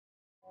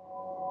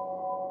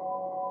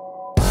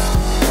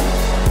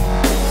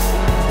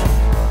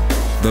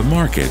The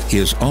market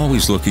is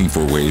always looking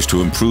for ways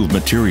to improve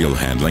material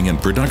handling in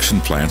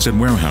production plants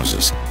and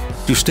warehouses.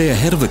 To stay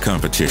ahead of the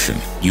competition,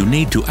 you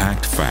need to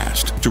act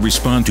fast to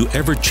respond to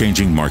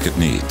ever-changing market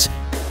needs.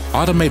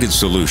 Automated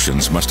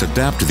solutions must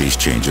adapt to these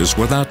changes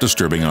without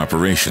disturbing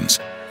operations.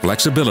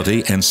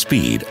 Flexibility and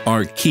speed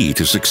are key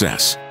to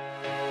success.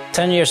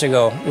 10 years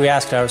ago, we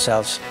asked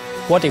ourselves,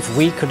 what if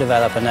we could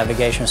develop a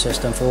navigation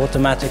system for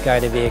automatic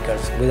guided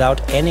vehicles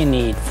without any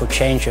need for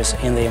changes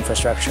in the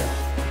infrastructure?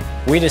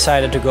 We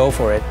decided to go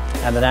for it,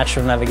 and the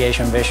Natural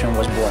Navigation vision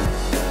was born.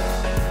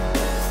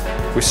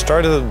 We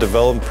started the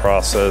development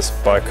process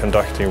by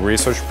conducting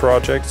research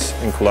projects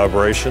in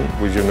collaboration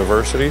with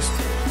universities.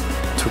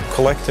 To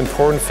collect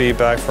important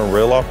feedback from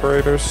real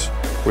operators,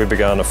 we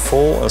began a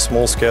full and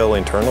small-scale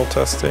internal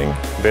testing,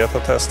 beta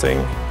testing,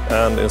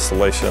 and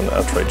installation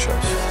at trade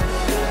shows.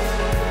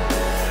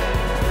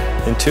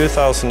 In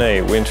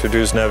 2008, we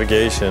introduced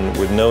navigation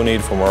with no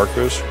need for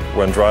markers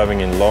when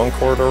driving in long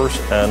corridors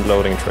and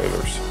loading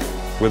trailers.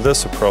 With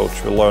this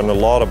approach, we learned a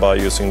lot about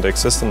using the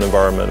existing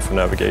environment for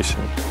navigation.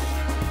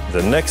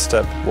 The next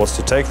step was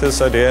to take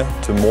this idea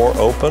to more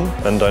open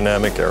and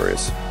dynamic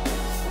areas.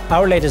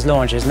 Our latest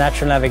launch is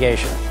Natural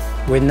Navigation,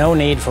 with no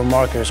need for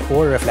markers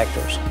or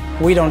reflectors.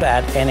 We don't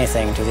add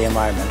anything to the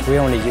environment, we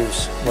only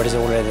use what is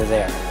already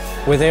there.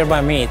 We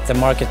thereby meet the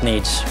market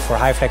needs for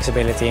high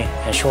flexibility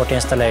and short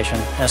installation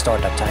and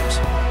startup times.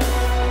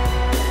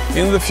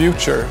 In the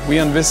future, we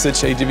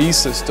envisage AGV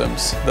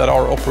systems that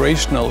are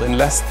operational in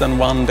less than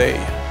 1 day.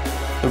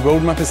 The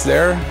roadmap is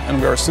there,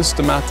 and we are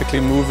systematically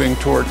moving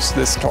towards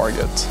this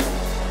target.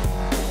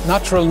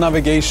 Natural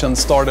navigation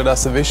started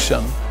as a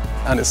vision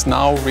and is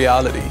now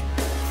reality.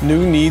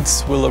 New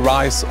needs will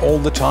arise all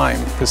the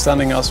time,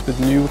 presenting us with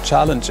new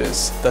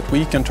challenges that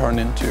we can turn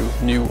into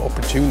new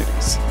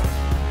opportunities.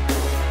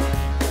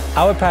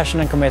 Our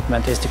passion and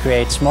commitment is to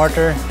create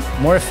smarter,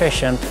 more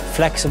efficient,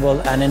 flexible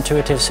and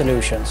intuitive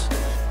solutions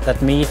that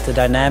meet the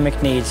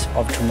dynamic needs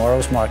of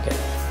tomorrow's market.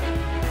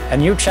 A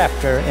new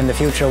chapter in the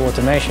future of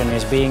automation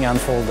is being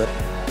unfolded,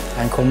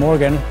 and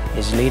Kollmorgen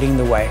is leading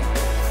the way.